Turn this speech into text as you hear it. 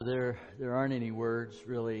There aren't any words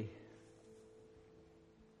really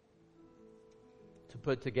to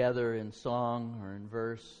put together in song or in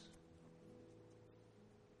verse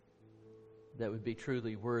that would be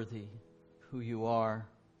truly worthy who you are.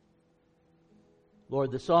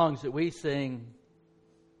 Lord, the songs that we sing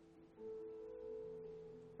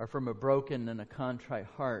are from a broken and a contrite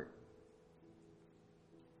heart.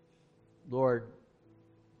 Lord,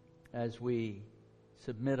 as we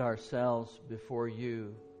submit ourselves before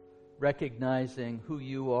you, recognizing who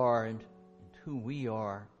you are and who we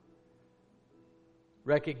are,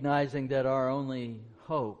 recognizing that our only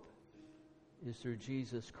hope is through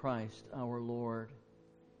Jesus Christ, our Lord.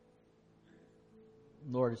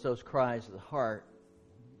 Lord, it's those cries of the heart,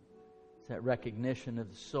 it's that recognition of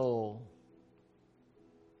the soul.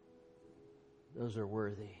 Those are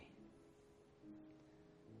worthy.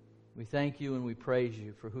 We thank you and we praise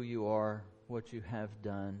you for who you are, what you have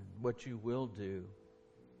done, what you will do.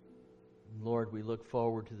 Lord, we look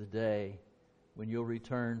forward to the day when you'll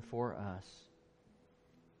return for us.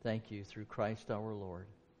 Thank you through Christ our Lord.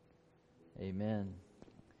 Amen.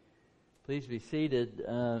 Please be seated.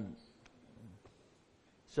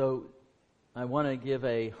 So I want to give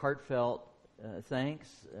a heartfelt thanks,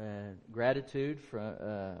 gratitude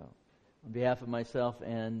on behalf of myself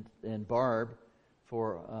and Barb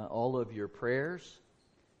for all of your prayers.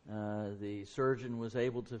 The surgeon was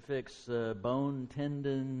able to fix bone,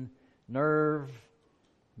 tendon, nerve,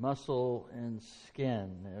 muscle, and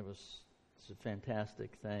skin. It's a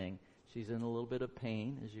fantastic thing. She's in a little bit of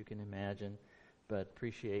pain, as you can imagine, but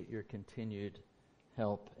appreciate your continued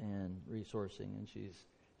help and resourcing. And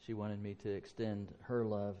she wanted me to extend her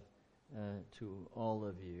love to all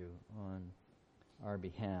of you on our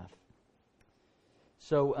behalf.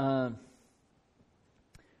 So,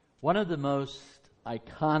 one of the most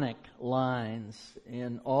iconic lines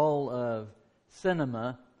in all of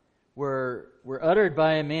cinema were uttered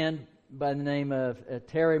by a man by the name of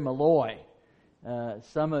Terry Malloy.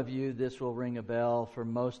 Some of you, this will ring a bell. For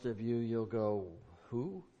most of you, you'll go,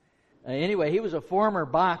 who? Anyway, he was a former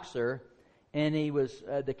boxer, and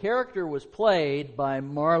the character was played by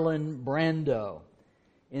Marlon Brando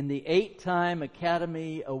in the 8-time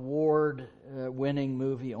Academy Award winning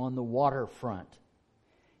movie On the Waterfront.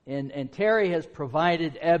 And Terry has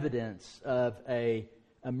provided evidence of a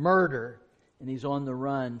murder, and he's on the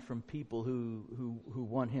run from people who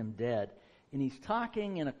want him dead. And he's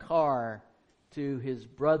talking in a car to his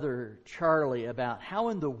brother Charlie about how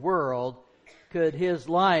in the world could his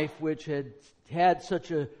life, which had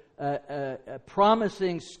such a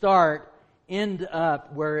promising start, end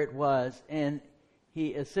up where it was. And he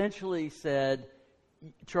essentially said,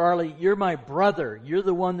 Charlie, you're my brother. You're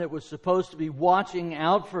the one that was supposed to be watching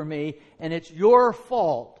out for me, and it's your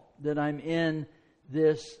fault that I'm in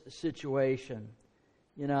this situation.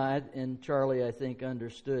 You know, and Charlie, I think,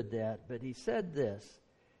 understood that. But he said this,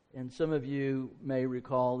 and some of you may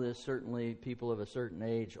recall this, certainly people of a certain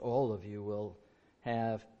age, all of you will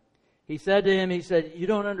have. He said to him, you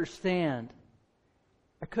don't understand.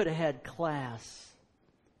 I could have had class.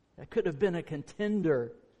 I could have been a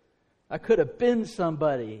contender. I could have been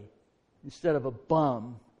somebody instead of a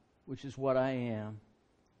bum, which is what I am.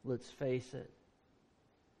 Let's face it.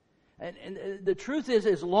 And the truth is,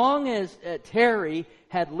 as long as Terry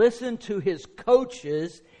had listened to his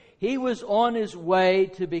coaches, he was on his way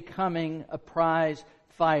to becoming a prize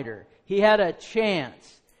fighter. He had a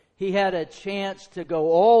chance. He had a chance to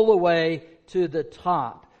go all the way to the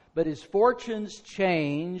top. But his fortunes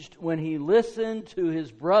changed when he listened to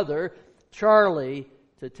his brother, Charlie,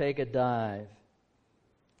 to take a dive.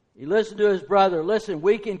 He listened to his brother. Listen,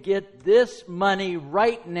 we can get this money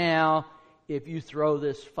right now if you throw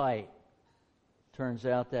this fight. Turns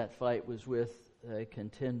out that fight was with a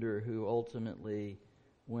contender who ultimately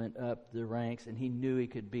went up the ranks, and he knew he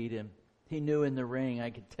could beat him. He knew in the ring,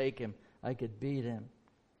 I could take him, I could beat him.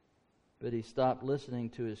 But he stopped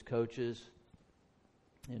listening to his coaches,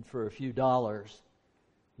 and for a few dollars,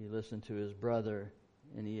 he listened to his brother,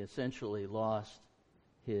 and he essentially lost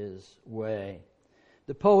his way.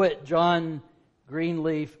 The poet John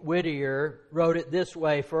Greenleaf Whittier wrote it this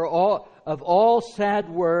way: For all sad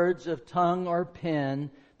words of tongue or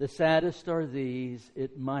pen, the saddest are these,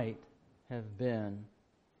 it might have been.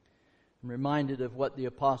 I'm reminded of what the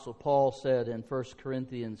Apostle Paul said in 1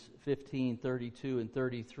 Corinthians 15:32 and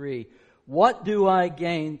 33. What do I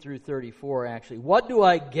gain, through 34 actually, what do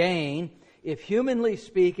I gain if, humanly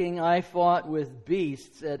speaking, I fought with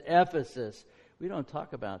beasts at Ephesus? We don't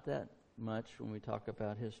talk about that much when we talk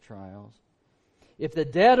about his trials. If the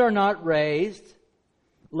dead are not raised,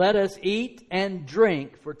 let us eat and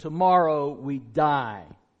drink, for tomorrow we die.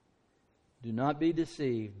 Do not be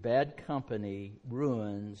deceived. Bad company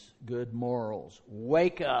ruins good morals.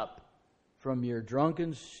 Wake up from your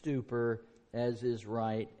drunken stupor, as is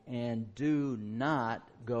right, and do not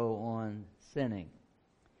go on sinning.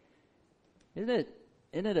 Isn't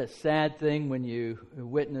it a sad thing when you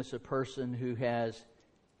witness a person who has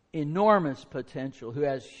enormous potential, who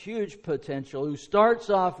has huge potential, who starts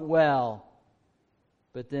off well,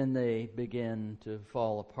 but then they begin to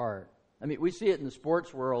fall apart? I mean, we see it in the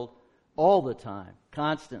sports world all the time,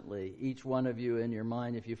 constantly. Each one of you in your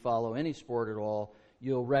mind, if you follow any sport at all,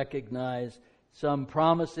 you'll recognize some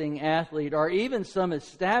promising athlete or even some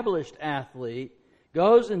established athlete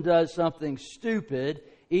goes and does something stupid,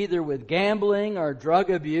 either with gambling or drug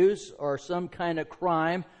abuse or some kind of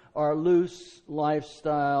crime or loose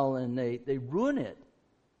lifestyle, and they ruin it.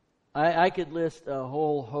 I could list a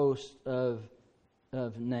whole host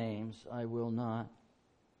of names. I will not.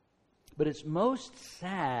 But it's most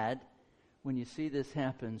sad when you see this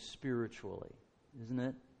happen spiritually, isn't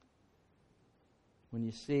it? When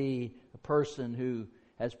you see a person who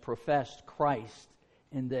has professed Christ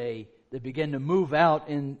and they begin to move out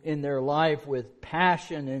in their life with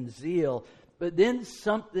passion and zeal, but then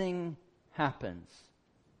something happens.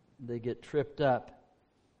 They get tripped up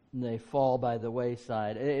and they fall by the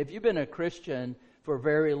wayside. If you've been a Christian for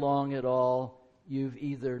very long at all, you've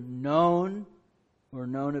either known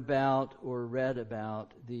about or read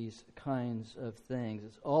about these kinds of things.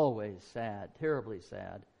 It's always sad, terribly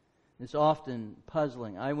sad. It's often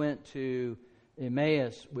puzzling. I went to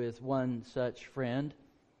Emmaus with one such friend.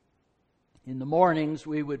 In the mornings,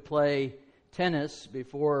 we would play tennis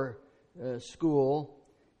before school.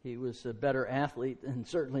 He was a better athlete and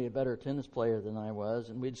certainly a better tennis player than I was.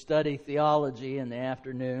 And we'd study theology in the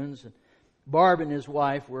afternoons. And Barb and his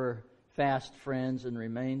wife were fast friends and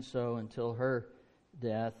remained so until her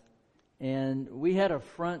death. And we had a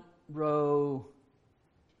front row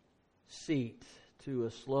seat to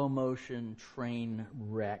a slow motion train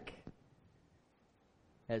wreck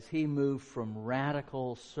as he moved from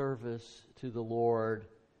radical service to the Lord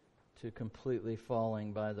to completely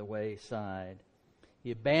falling by the wayside.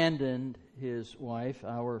 He abandoned his wife,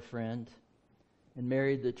 our friend, and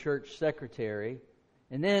married the church secretary.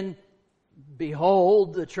 And then,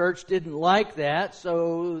 behold, the church didn't like that,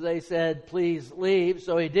 so they said, please leave.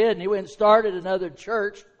 So he did, and he went and started another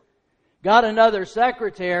church, got another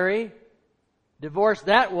secretary, divorced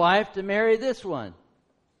that wife to marry this one.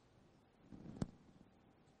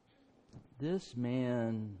 This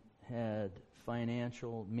man had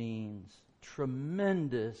financial means,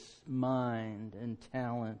 tremendous mind and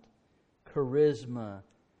talent, charisma,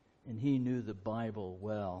 and he knew the Bible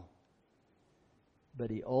well. But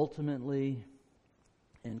he ultimately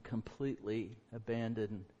and completely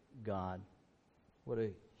abandoned God. What a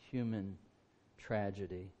human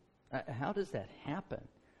tragedy. How does that happen?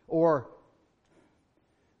 Or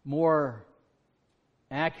more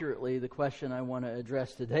accurately, the question I want to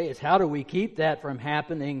address today is, how do we keep that from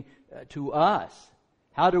happening to us?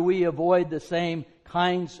 How do we avoid the same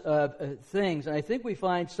kinds of things? And I think we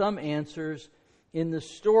find some answers in the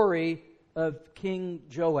story of King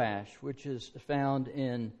Joash, which is found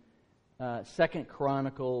in 2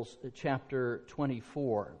 Chronicles chapter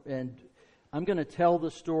 24. And I'm going to tell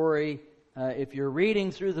the story. If you're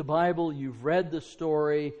reading through the Bible, you've read the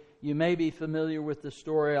story, you may be familiar with the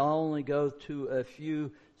story. I'll only go to a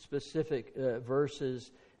few specific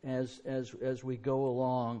verses as we go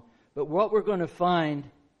along. But what we're going to find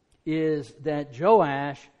is that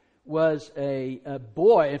Joash was a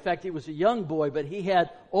boy. In fact, he was a young boy, but he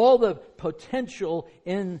had all the potential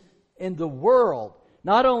in the world.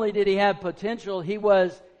 Not only did he have potential, he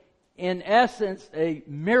was, in essence, a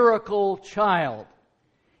miracle child.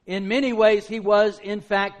 In many ways, he was, in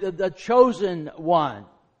fact, the chosen one.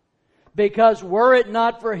 Because were it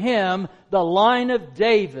not for him, the line of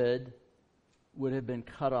David would have been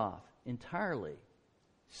cut off entirely.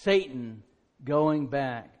 Satan going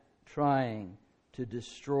back, trying to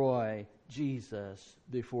destroy Jesus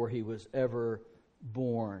before he was ever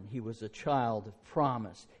born. He was a child of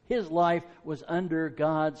promise. His life was under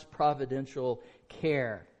God's providential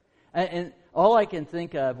care. And all I can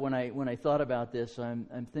think of when I thought about this,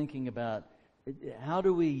 I'm thinking about, how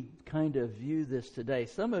do we kind of view this today?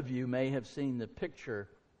 Some of you may have seen the picture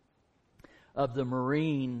of the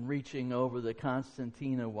Marine reaching over the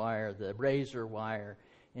concertina wire, the razor wire,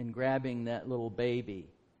 and grabbing that little baby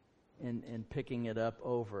and picking it up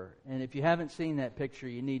over. And if you haven't seen that picture,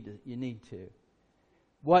 you need to.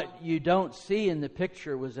 What you don't see in the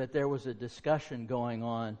picture was that there was a discussion going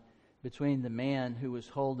on between the man who was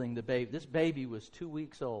holding the baby. This baby was 2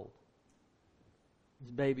 weeks old. This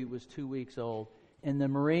baby was 2 weeks old. And the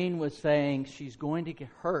Marine was saying, she's going to get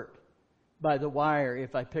hurt by the wire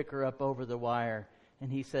if I pick her up over the wire.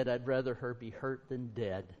 And he said, I'd rather her be hurt than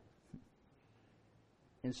dead.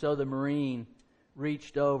 And so the Marine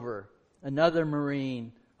reached over, another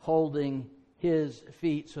Marine holding his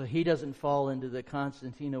feet so he doesn't fall into the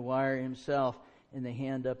concertina wire himself, and they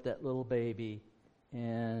hand up that little baby,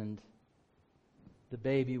 and the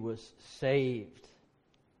baby was saved.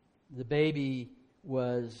 The baby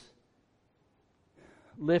was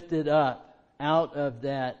lifted up out of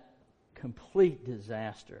that complete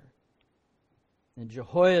disaster. And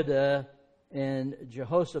Jehoiada and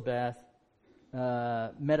Jehoshaphat,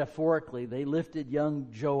 metaphorically, they lifted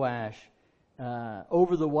young Joash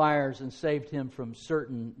over the wires and saved him from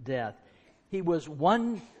certain death. He was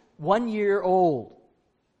one year old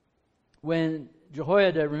when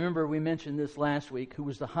Jehoiada, remember we mentioned this last week, who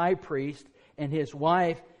was the high priest, and his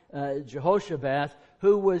wife Jehoshaphat,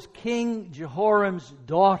 who was King Jehoram's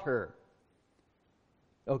daughter.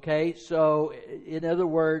 Okay, so in other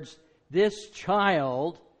words, this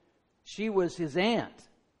child, she was his aunt,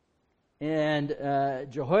 and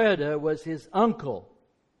Jehoiada was his uncle.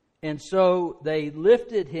 And so they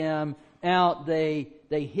lifted him out. They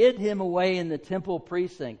hid him away in the temple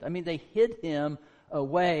precinct. I mean, they hid him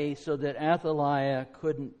away so that Athaliah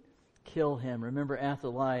couldn't kill him. Remember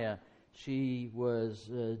Athaliah? She was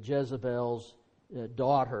Jezebel's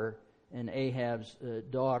daughter and Ahab's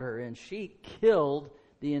daughter, and she killed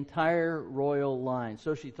the entire royal line.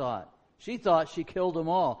 So she thought. She thought she killed them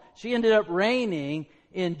all. She ended up reigning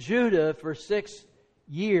in Judah for 6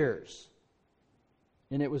 years.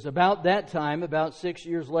 And it was about that time, about 6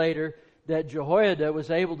 years later, that Jehoiada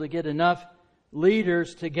was able to get enough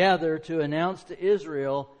leaders together to announce to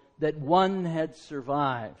Israel that one had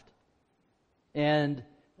survived. And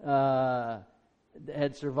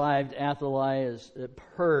had survived Athaliah's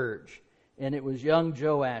purge. And it was young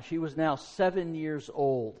Joash. He was now 7 years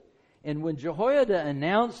old. And when Jehoiada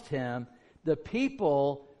announced him, the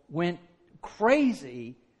people went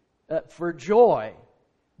crazy for joy.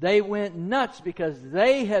 They went nuts because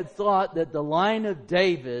they had thought that the line of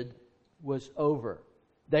David was over.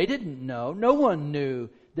 They didn't know. No one knew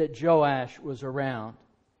that Joash was around,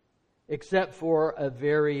 except for a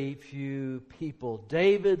very few people.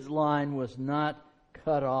 David's line was not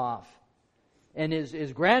cut off. And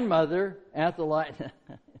his grandmother, Athaliah,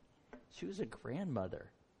 she was a grandmother.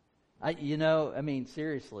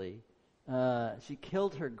 Seriously, she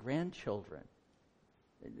killed her grandchildren.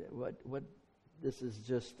 What? This is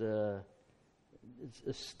just it's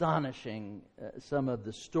astonishing. Some of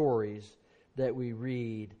the stories that we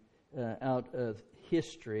read out of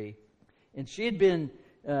history, and she had been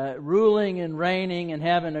ruling and reigning and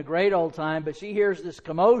having a great old time. But she hears this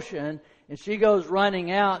commotion, and she goes running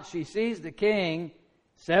out. She sees the king,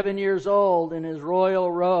 7 years old, in his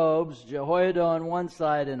royal robes, Jehoiada on one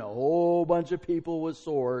side, and a whole bunch of people with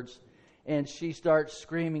swords. And she starts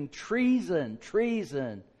screaming, "Treason!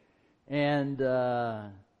 Treason!" And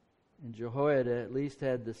Jehoiada at least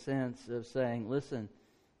had the sense of saying, "Listen,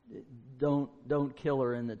 don't kill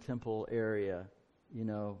her in the temple area,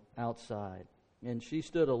 outside." And she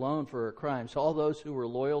stood alone for her crimes. All those who were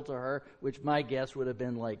loyal to her, which my guess would have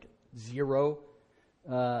been like 0,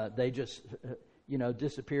 they just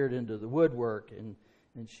disappeared into the woodwork, and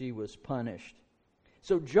she was punished.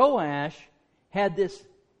 So Joash had this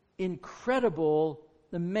incredible,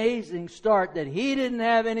 amazing start that he didn't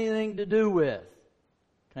have anything to do with.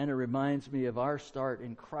 Kind of reminds me of our start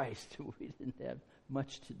in Christ. We didn't have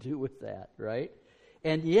much to do with that, right?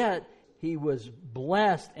 And yet, he was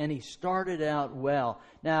blessed and he started out well.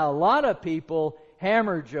 Now, a lot of people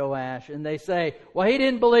hammer Joash and they say, well, he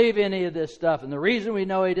didn't believe any of this stuff. And the reason we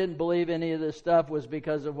know he didn't believe any of this stuff was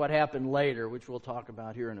because of what happened later, which we'll talk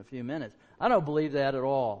about here in a few minutes. I don't believe that at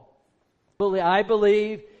all. I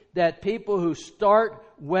believe that people who start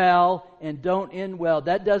well and don't end well,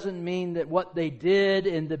 that doesn't mean that what they did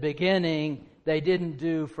in the beginning, they didn't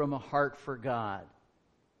do from a heart for God.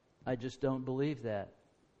 I just don't believe that.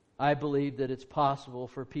 I believe that it's possible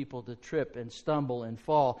for people to trip and stumble and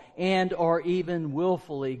fall and or even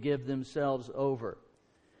willfully give themselves over.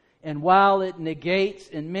 And while it negates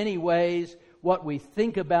in many ways what we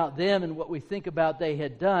think about them and what we think about they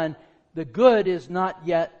had done, the good is not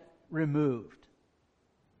yet removed.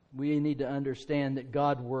 We need to understand that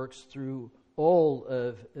God works through all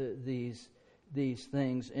of these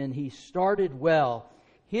things, and he started well.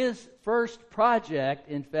 His first project,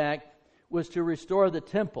 in fact, was to restore the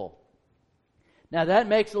temple. Now that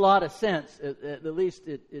makes a lot of sense. At least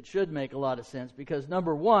it should make a lot of sense, because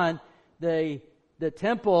number one, the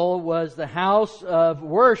temple was the house of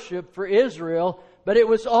worship for Israel, but it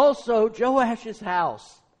was also Joash's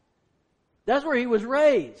house. That's where he was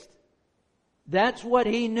raised. That's what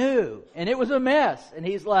he knew. And it was a mess. And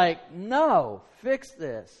he's like, no, fix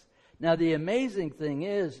this. Now the amazing thing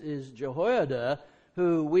is Jehoiada,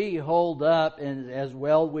 who we hold up, and as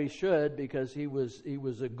well we should, because he was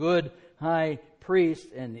a good high priest,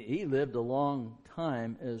 and he lived a long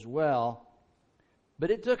time as well. But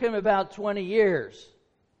it took him about 20 years.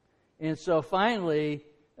 And so finally,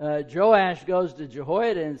 Joash goes to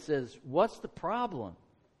Jehoiada and says, what's the problem?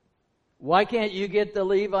 Why can't you get the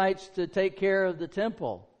Levites to take care of the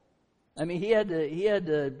temple? I mean, he had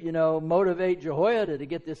to, motivate Jehoiada to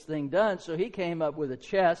get this thing done. So he came up with a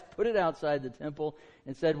chest, put it outside the temple,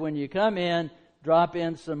 and said, when you come in, drop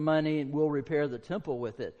in some money and we'll repair the temple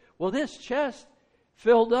with it. Well, this chest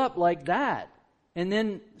filled up like that. And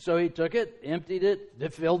then, so he took it, emptied it,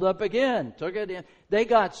 it filled up again, took it in. They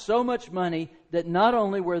got so much money that not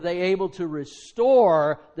only were they able to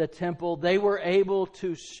restore the temple, they were able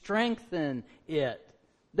to strengthen it.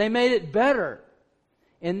 They made it better.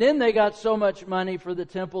 And then they got so much money for the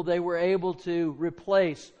temple, they were able to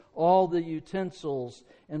replace all the utensils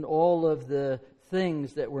and all of the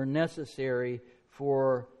things that were necessary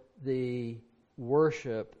for the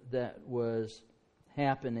worship that was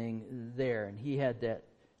happening there. And he had that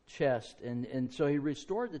chest. And so he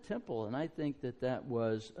restored the temple. And I think that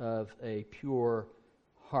was of a pure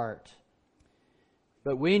heart.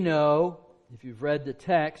 But we know, if you've read the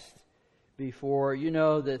text before, you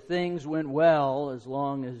know that things went well as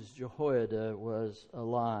long as Jehoiada was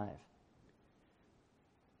alive.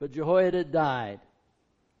 But Jehoiada died.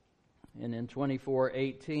 And in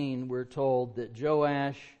 24:18, we're told that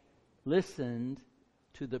Joash listened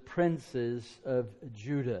to the princes of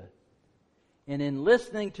Judah. And in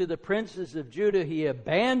listening to the princes of Judah, he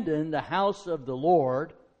abandoned the house of the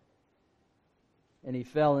Lord, and he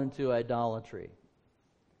fell into idolatry.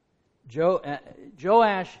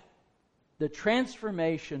 Joash, the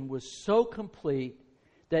transformation was so complete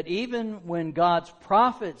that even when God's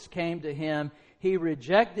prophets came to him, he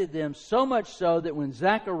rejected them, so much so that when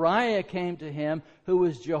Zechariah came to him, who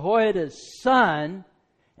was Jehoiada's son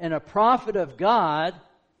and a prophet of God,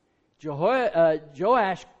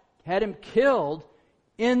 Joash had him killed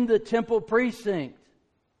in the temple precinct.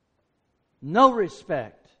 No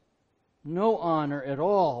respect, no honor at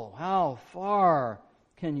all. How far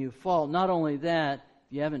can you fall? Not only that,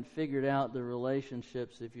 if you haven't figured out the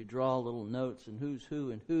relationships, if you draw little notes and who's who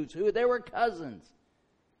and who's who, they were cousins.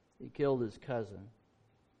 He killed his cousin.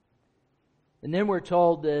 And then we're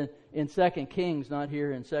told that in 2 Kings, not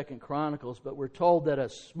here in 2 Chronicles, but we're told that a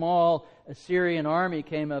small Assyrian army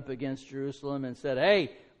came up against Jerusalem and said,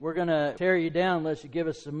 hey, we're going to tear you down unless you give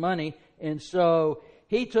us some money. And so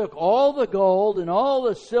he took all the gold and all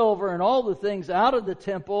the silver and all the things out of the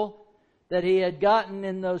temple that he had gotten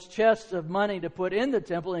in those chests of money to put in the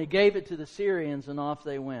temple, and he gave it to the Syrians, and off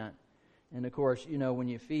they went. And of course, when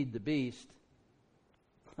you feed the beast,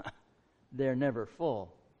 they're never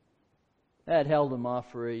full. That held them off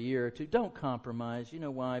for a year or two. Don't compromise. You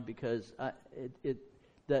know why? Because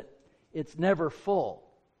it's never full.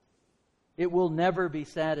 It will never be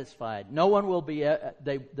satisfied. No one will be.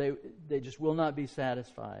 They just will not be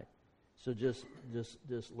satisfied. So just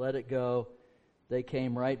let it go. They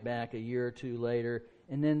came right back a year or two later,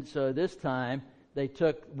 and then so this time they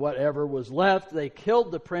took whatever was left. They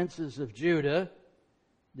killed the princes of Judah,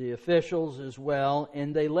 the officials as well,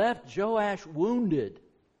 and they left Joash wounded.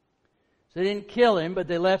 So they didn't kill him, but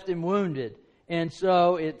they left him wounded. And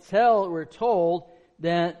so we're told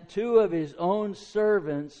that two of his own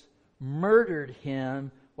servants murdered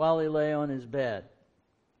him while he lay on his bed.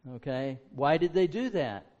 Okay? Why did they do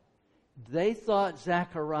that? They thought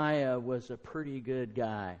Zechariah was a pretty good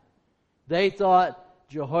guy. They thought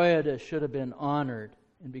Jehoiada should have been honored.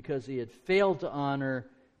 And because he had failed to honor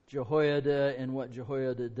Jehoiada and what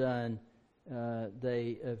Jehoiada had done,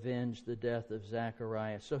 they avenged the death of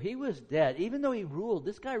Zechariah. So he was dead. Even though he ruled,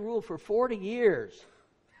 this guy ruled for 40 years.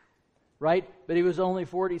 Right? But he was only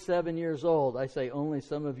 47 years old. I say only.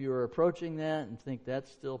 Some of you are approaching that and think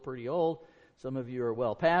that's still pretty old. Some of you are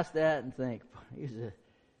well past that and think, he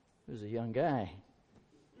was a young guy.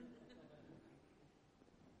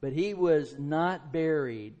 But he was not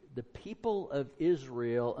buried. The people of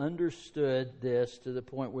Israel understood this to the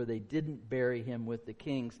point where they didn't bury him with the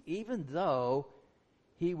kings, even though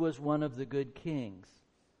he was one of the good kings.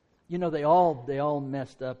 They all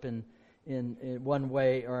messed up in one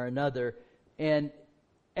way or another, and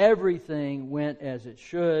everything went as it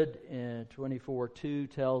should. And 24:2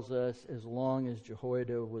 tells us, as long as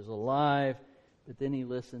Jehoiada was alive, but then he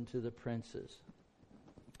listened to the princes.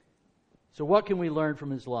 So what can we learn from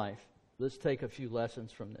his life? Let's take a few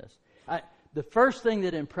lessons from this. The first thing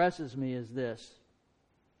that impresses me is this.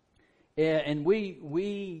 And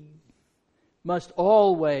we must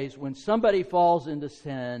always, when somebody falls into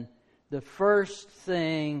sin, the first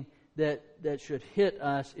thing that should hit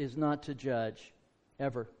us is not to judge,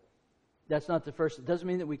 ever. That's not the first. It doesn't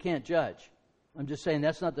mean that we can't judge. I'm just saying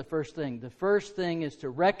that's not the first thing. The first thing is to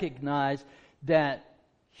recognize that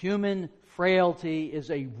human frailty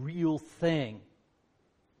is a real thing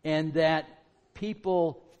and that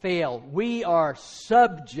people fail. We are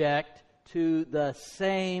subject to the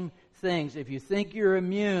same things. If you think you're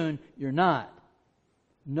immune, you're not.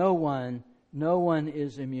 No one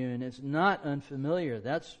is immune. It's not unfamiliar.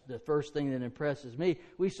 That's the first thing that impresses me.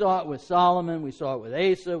 We saw it with Solomon. We saw it with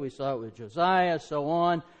Asa. We saw it with Josiah, so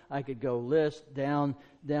on. I could go list down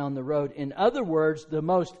the road. In other words, the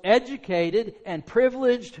most educated and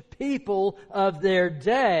privileged people of their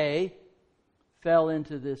day fell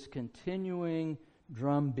into this continuing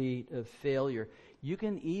drumbeat of failure. You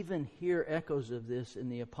can even hear echoes of this in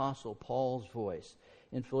the Apostle Paul's voice.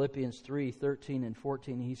 In Philippians 3:13 and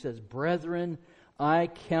 14, he says, "Brethren, I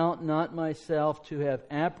count not myself to have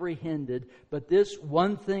apprehended, but this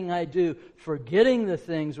one thing I do, forgetting the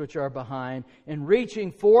things which are behind, and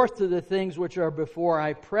reaching forth to the things which are before,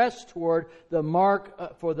 I press toward the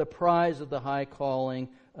mark for the prize of the high calling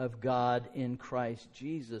of God in Christ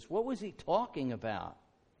Jesus." What was he talking about?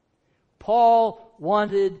 Paul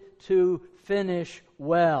wanted to finish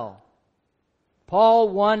well. Paul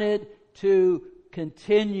wanted to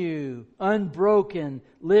continue unbroken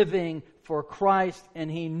living for Christ,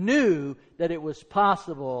 and he knew that it was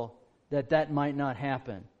possible that might not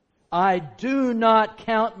happen. I do not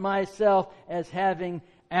count myself as having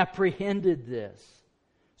apprehended this.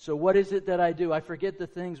 So what is it that I do? I forget the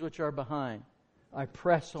things which are behind. I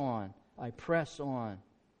press on. I press on.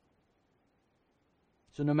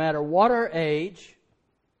 So no matter what our age,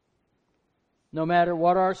 no matter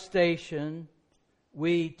what our station,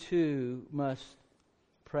 we too must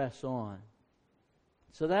press on.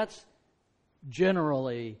 So that's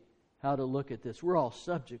generally how to look at this. We're all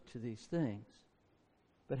subject to these things.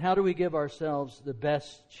 But how do we give ourselves the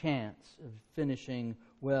best chance of finishing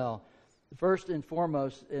well? First and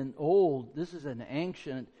foremost, this is an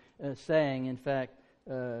ancient saying. In fact,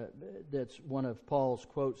 that's one of Paul's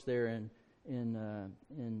quotes there in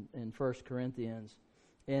 1 Corinthians.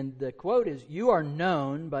 And the quote is, "You are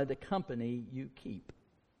known by the company you keep."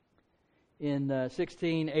 In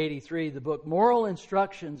 1683, the book Moral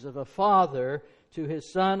Instructions of a Father to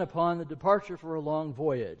His Son Upon the Departure for a Long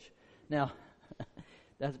Voyage. Now,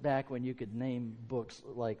 that's back when you could name books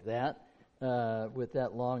like that, with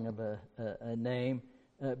that long of a name.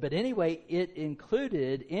 But anyway, it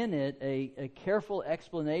included in it a careful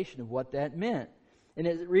explanation of what that meant. And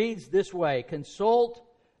it reads this way: "Consult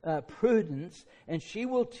Prudence, and she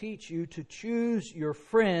will teach you to choose your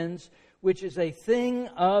friends, which is a thing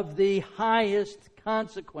of the highest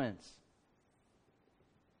consequence."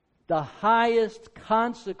 The highest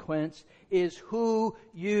consequence is who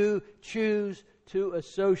you choose to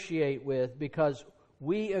associate with, because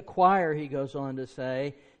we acquire, he goes on to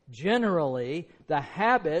say, generally the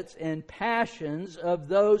habits and passions of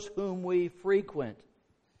those whom we frequent.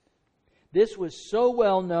 This was so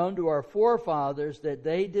well known to our forefathers that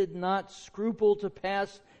they did not scruple to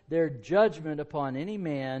pass their judgment upon any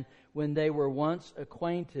man when they were once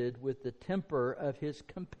acquainted with the temper of his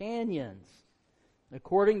companions.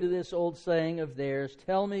 According to this old saying of theirs,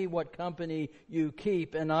 "Tell me what company you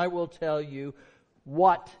keep, and I will tell you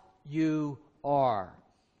what you are."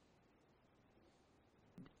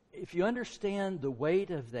 If you understand the weight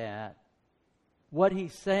of that, what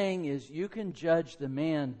he's saying is you can judge the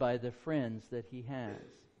man by the friends that he has.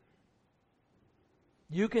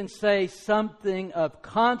 You can say something of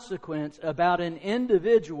consequence about an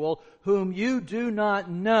individual whom you do not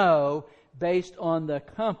know based on the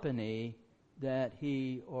company that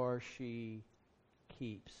he or she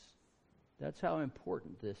keeps. That's how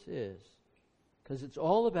important this is. Because it's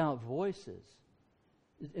all about voices.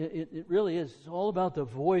 It really is. It's all about the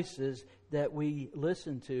voices that we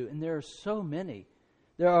listen to. And there are so many.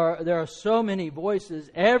 There are so many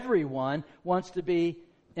voices. Everyone wants to be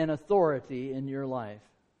an authority in your life.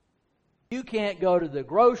 You can't go to the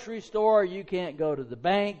grocery store. You can't go to the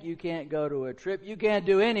bank. You can't go to a trip. You can't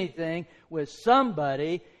do anything with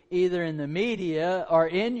somebody either in the media or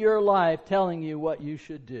in your life telling you what you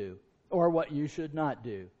should do or what you should not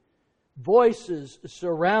do. Voices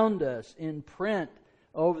surround us in print,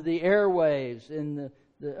 over the airwaves, in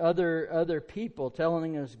the other people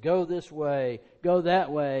telling us, go this way, go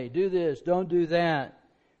that way, do this, don't do that.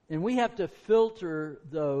 And we have to filter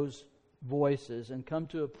those voices and come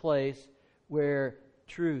to a place where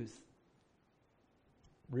truth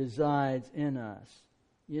resides in us.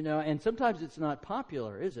 And sometimes it's not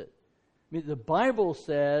popular, is it? I mean, the Bible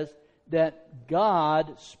says that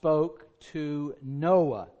God spoke to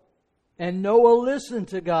Noah, and Noah listened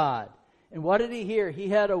to God. And what did he hear? He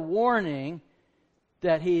had a warning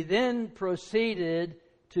that he then proceeded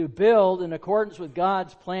to build, in accordance with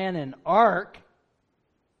God's plan, an ark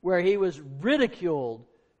where he was ridiculed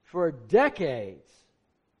for decades.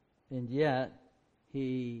 And yet,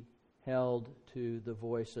 he held to the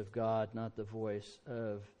voice of God, not the voice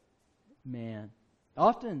of man.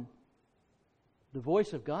 Often, the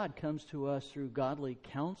voice of God comes to us through godly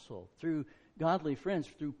counsel, through godly friends,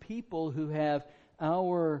 through people who have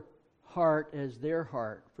our heart as their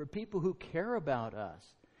heart, for people who care about us.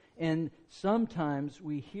 And sometimes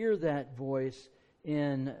we hear that voice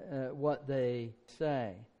in what they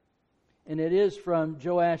say. And it is from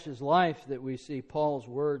Joash's life that we see Paul's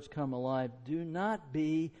words come alive. Do not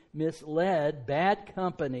be misled. Bad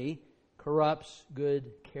company corrupts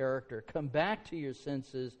good character. Come back to your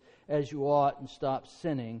senses as you ought and stop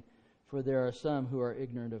sinning, for there are some who are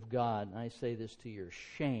ignorant of God. And I say this to your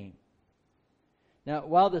shame. Now,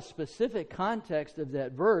 while the specific context of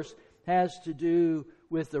that verse has to do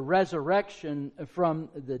with the resurrection from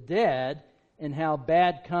the dead and how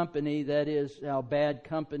bad company, that is, how bad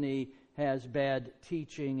company has bad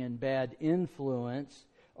teaching and bad influence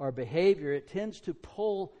or behavior, it tends to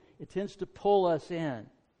pull us in.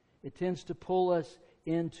 It tends to pull us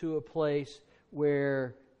into a place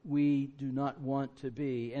where we do not want to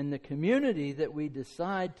be. And the community that we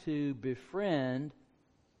decide to befriend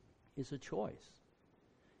is a choice.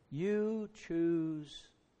 You choose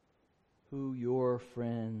who your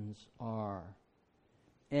friends are.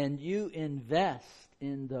 And you invest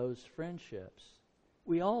in those friendships.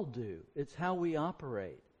 We all do. It's how we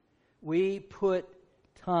operate. We put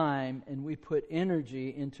time and we put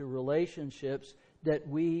energy into relationships that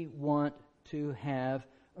we want to have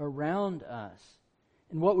around us.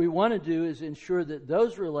 And what we want to do is ensure that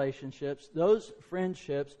those relationships, those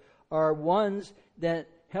friendships, are ones that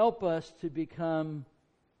help us to become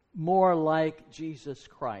more like Jesus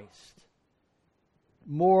Christ,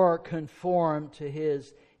 more conformed to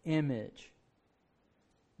His image.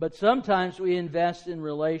 But sometimes we invest in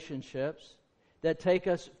relationships that take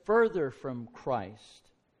us further from Christ,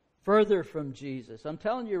 further from Jesus. I'm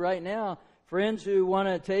telling you right now, friends who want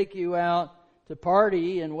to take you out to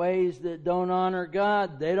party in ways that don't honor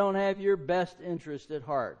God, they don't have your best interest at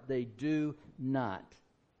heart. They do not.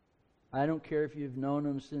 I don't care if you've known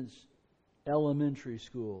them since elementary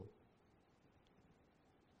school.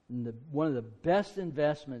 And one of the best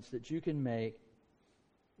investments that you can make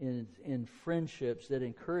in friendships that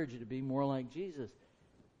encourage you to be more like Jesus.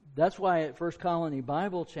 That's why at First Colony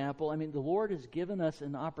Bible Chapel, the Lord has given us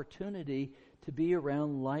an opportunity to be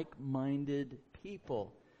around like-minded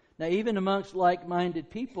people. Now, even amongst like-minded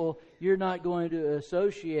people, you're not going to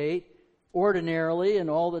associate ordinarily and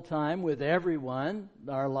all the time with everyone.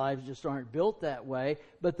 Our lives just aren't built that way.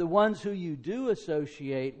 But the ones who you do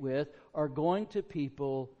associate with are going to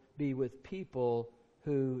be with people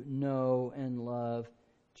who know and love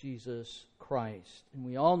Jesus Christ. And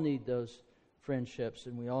we all need those friendships,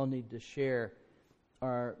 and we all need to share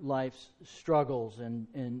our life's struggles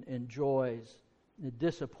and joys, the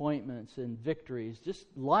disappointments and victories, just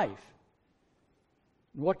life.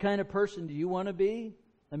 What kind of person do you want to be?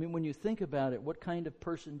 When you think about it, what kind of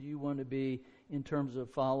person do you want to be in terms of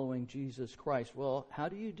following Jesus Christ? Well, how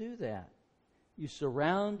do you do that? You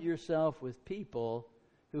surround yourself with people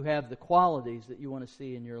who have the qualities that you want to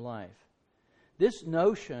see in your life. This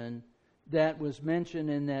notion that was mentioned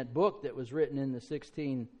in that book that was written in the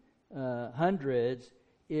 1600s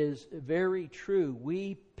is very true.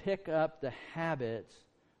 We pick up the habits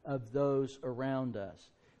of those around us.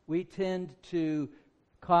 We tend to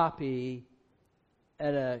copy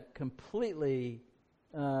at a completely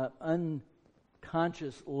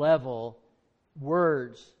unconscious level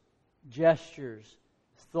words, gestures,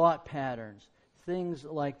 thought patterns, things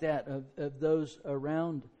like that of those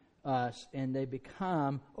around us, and they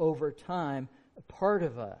become, over time, a part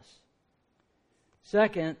of us.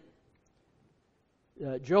 Second,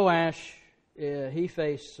 Joash, he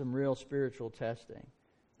faced some real spiritual testing.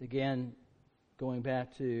 Again, going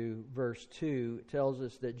back to verse 2, it tells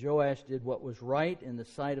us that Joash did what was right in the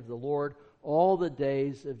sight of the Lord all the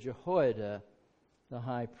days of Jehoiada, the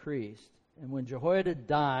high priest. And when Jehoiada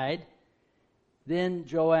died, then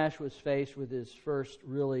Joash was faced with his first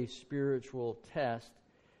really spiritual test.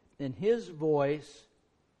 And his voice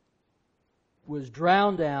was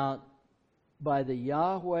drowned out by the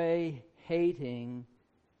Yahweh-hating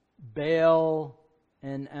Baal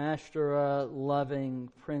and Ashtoreth loving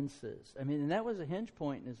princes. I mean, and that was a hinge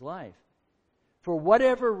point in his life. For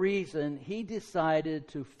whatever reason, he decided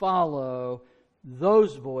to follow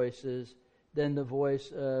those voices than the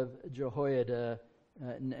voice of Jehoiada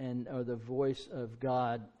or the voice of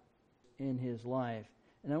God in his life.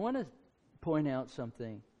 And I want to point out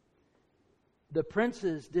something. The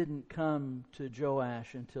princes didn't come to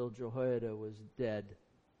Joash until Jehoiada was dead.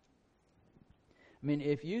 I mean,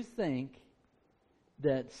 if you think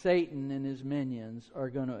that Satan and his minions are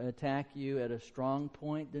going to attack you at a strong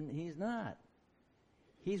point, then he's not.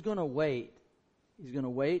 He's going to wait. He's going to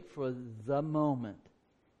wait for the moment.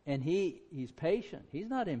 And he's patient. He's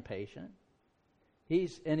not impatient.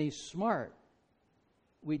 He's smart.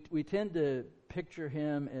 We tend to picture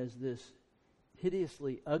him as this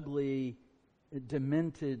hideously ugly,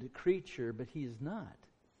 demented creature, but he's not.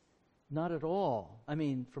 Not at all. I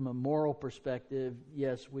mean, from a moral perspective,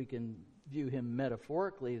 yes, we can view him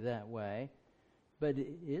metaphorically that way, but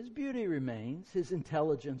his beauty remains, his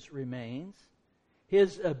intelligence remains,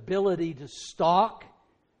 his ability to stalk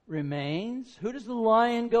remains. Who does the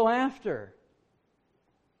lion go after?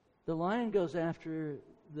 The lion goes after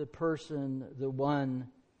the person, the one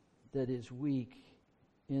that is weak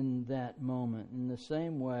in that moment. In the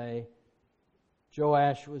same way,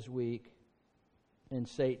 Joash was weak, and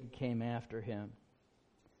Satan came after him.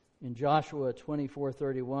 In Joshua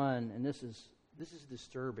 24:31, and this is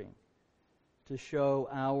disturbing to show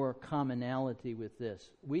our commonality with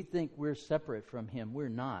this. We think we're separate from him. We're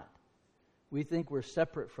not. We think we're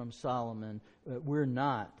separate from Solomon. We're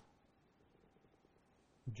not.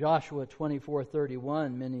 Joshua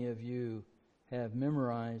 24:31, many of you have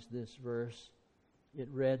memorized this verse. It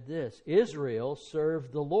read this: Israel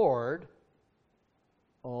served the Lord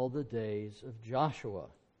all the days of Joshua,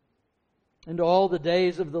 and all the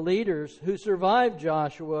days of the leaders who survived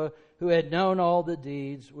Joshua, who had known all the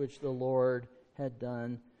deeds which the Lord had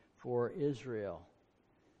done for Israel.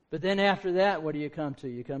 But then after that, what do you come to?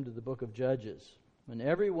 You come to the book of Judges, when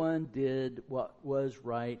everyone did what was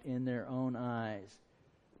right in their own eyes.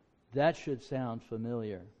 That should sound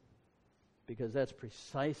familiar, because that's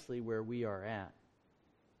precisely where we are at.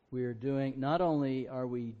 We are doing, not only are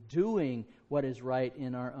we doing what is right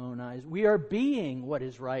in our own eyes, we are being what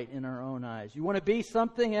is right in our own eyes. You want to be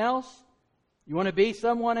something else? You want to be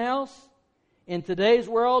someone else? In today's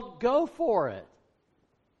world, go for it.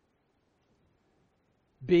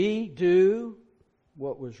 Do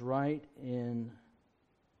what was right in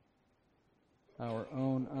our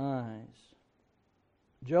own eyes.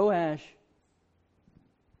 Joash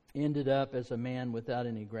ended up as a man without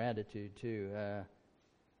any gratitude, too.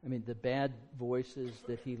 The bad voices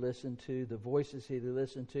that he listened to, the voices he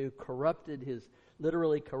listened to,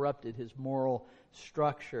 literally corrupted his moral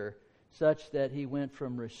structure, such that he went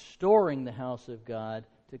from restoring the house of God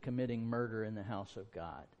to committing murder in the house of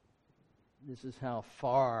God. This is how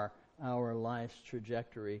far our life's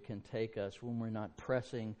trajectory can take us when we're not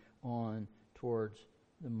pressing on towards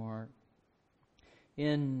the mark.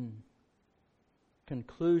 In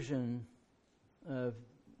conclusion of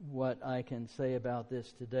what I can say about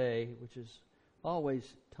this today, which is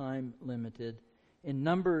always time limited, in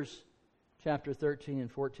Numbers chapter 13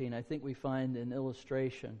 and 14, I think we find an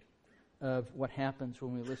illustration of what happens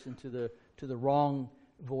when we listen to the wrong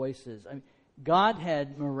voices. God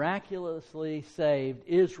had miraculously saved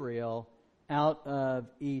Israel out of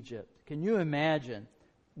Egypt. Can you imagine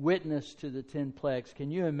witness to the 10 plagues?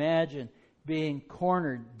 Can you imagine being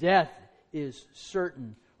cornered? Death is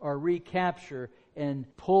certain, or recapture and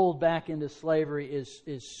pulled back into slavery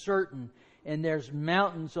is certain. And there's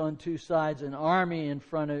mountains on two sides, an army in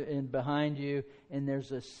front of and behind you, and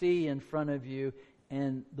there's a sea in front of you,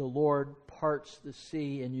 and the Lord parts the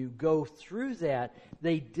sea, and you go through that.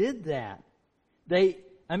 They did that.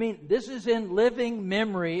 This is in living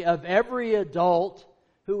memory of every adult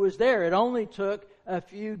who was there. It only took a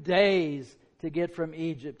few days to get from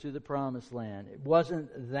Egypt to the Promised Land. It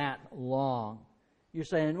wasn't that long. You're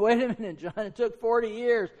saying, wait a minute, John, it took 40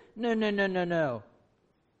 years. No.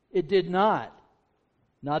 It did not.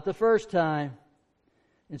 Not the first time.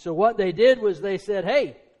 And so what they did was they said,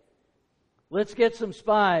 hey, let's get some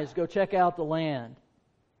spies, go check out the land.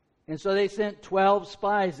 And so they sent 12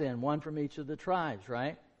 spies in, one from each of the tribes,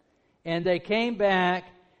 right? And they came back.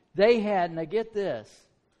 They had, now get this,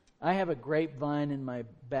 I have a grapevine in my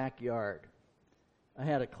backyard. I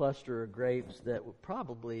had a cluster of grapes that were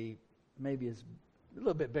probably maybe is a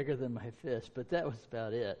little bit bigger than my fist, but that was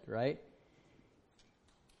about it, right?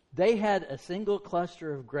 They had a single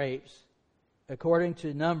cluster of grapes, according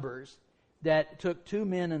to Numbers, that took 2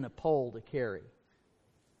 men and a pole to carry.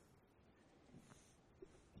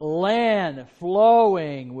 land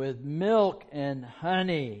flowing with milk and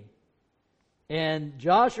honey. And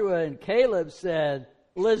Joshua and Caleb said,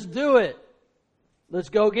 let's do it. Let's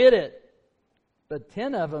go get it. But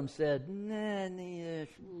 10 of them said,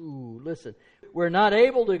 listen, we're not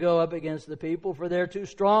able to go up against the people, for they're too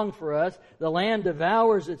strong for us. The land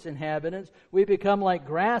devours its inhabitants. We become like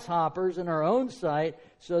grasshoppers in our own sight,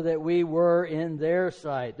 so that we were in their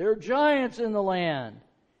sight. There are giants in the land.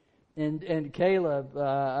 And Caleb,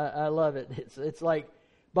 I love it. It's like,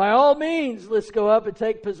 by all means, let's go up and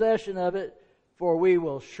take possession of it, for we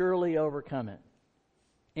will surely overcome it.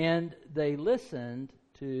 And they listened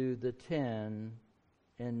to the 10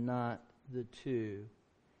 and not the 2.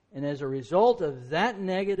 And as a result of that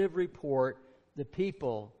negative report, the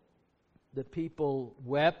people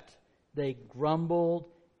wept, they grumbled,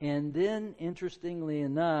 and then, interestingly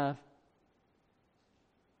enough,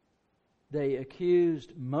 they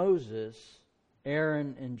accused Moses,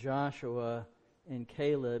 Aaron, and Joshua, and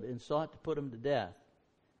Caleb, and sought to put them to death.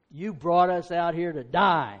 You brought us out here to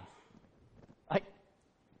die.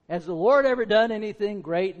 Has the Lord ever done anything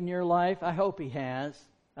great in your life? I hope He has.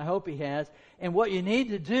 I hope He has. And what you need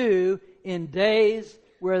to do in days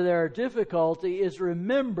where there are difficulty is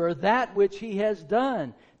remember that which He has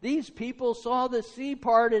done. These people saw the sea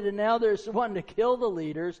parted, and now they're wanting to kill the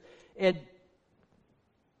leaders and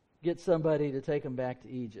get somebody to take them back to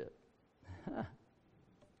Egypt.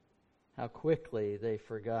 How quickly they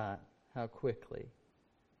forgot. How quickly.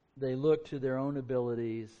 They looked to their own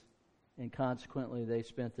abilities, and consequently they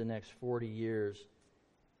spent the next 40 years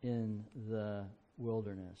in the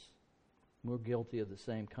wilderness. We're guilty of the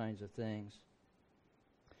same kinds of things.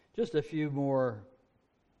 Just a few more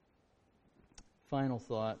final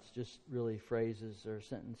thoughts, just really phrases or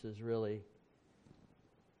sentences really.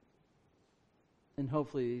 And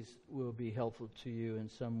hopefully these will be helpful to you in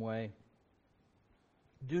some way.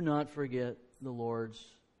 Do not forget the Lord's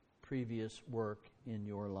previous work in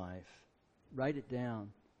your life. Write it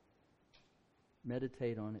down.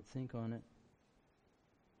 Meditate on it. Think on it.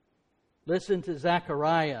 Listen to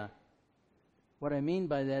Zechariah. What I mean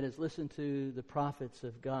by that is listen to the prophets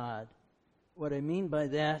of God. What I mean by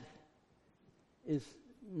that is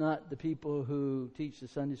not the people who teach the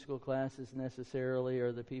Sunday school classes necessarily,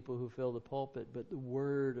 or the people who fill the pulpit, but the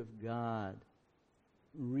Word of God.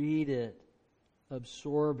 Read it.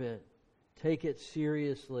 Absorb it. Take it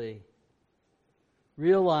seriously.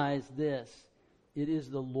 Realize this. It is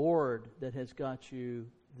the Lord that has got you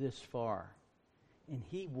this far. And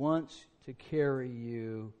He wants to carry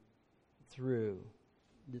you through.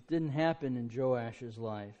 It didn't happen in Joash's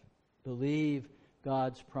life. Believe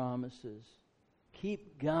God's promises.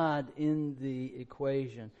 Keep God in the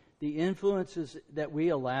equation. The influences that we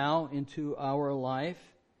allow into our life,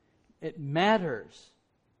 it matters.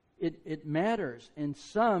 It matters. And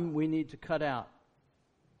some we need to cut out.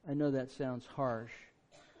 I know that sounds harsh.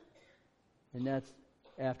 And that's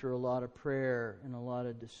after a lot of prayer and a lot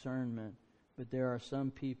of discernment. But there are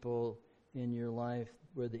some people in your life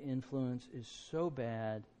where the influence is so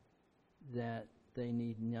bad that they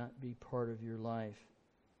need not be part of your life.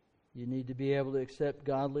 You need to be able to accept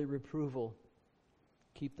godly reproval.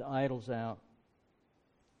 Keep the idols out.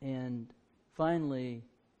 And finally,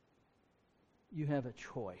 you have a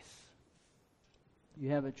choice.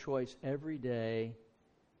 You have a choice every day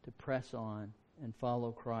to press on and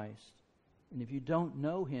follow Christ. And if you don't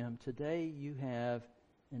know Him, today you have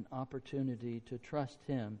an opportunity to trust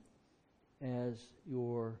Him as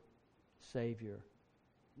your Savior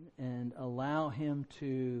and allow Him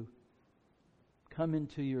to come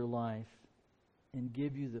into your life and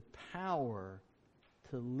give you the power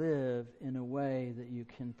to live in a way that you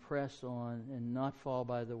can press on and not fall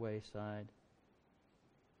by the wayside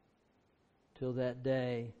till that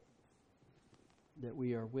day that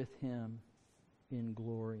we are with Him in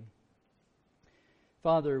glory.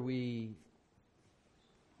 Father, we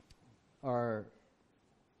are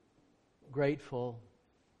grateful.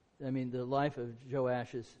 I mean, the life of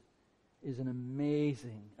Joash is an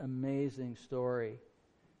amazing, amazing story,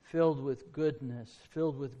 filled with goodness,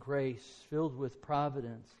 filled with grace, filled with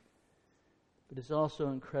providence. But it's also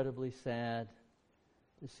incredibly sad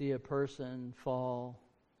to see a person fall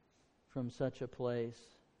from such a place.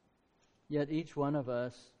 Yet each one of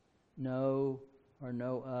us know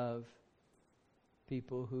of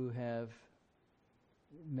people who have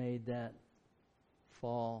made that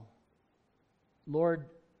fall. Lord,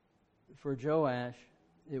 for Joash,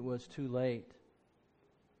 it was too late.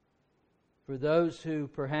 For those who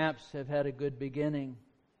perhaps have had a good beginning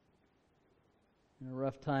and a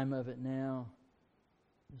rough time of it now,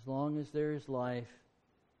 as long as there is life,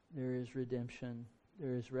 there is redemption,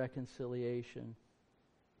 there is reconciliation.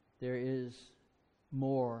 there is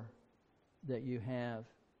more that you have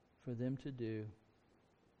for them to do.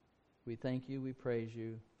 We thank you, we praise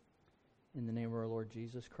you. In the name of our Lord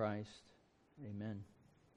Jesus Christ, amen.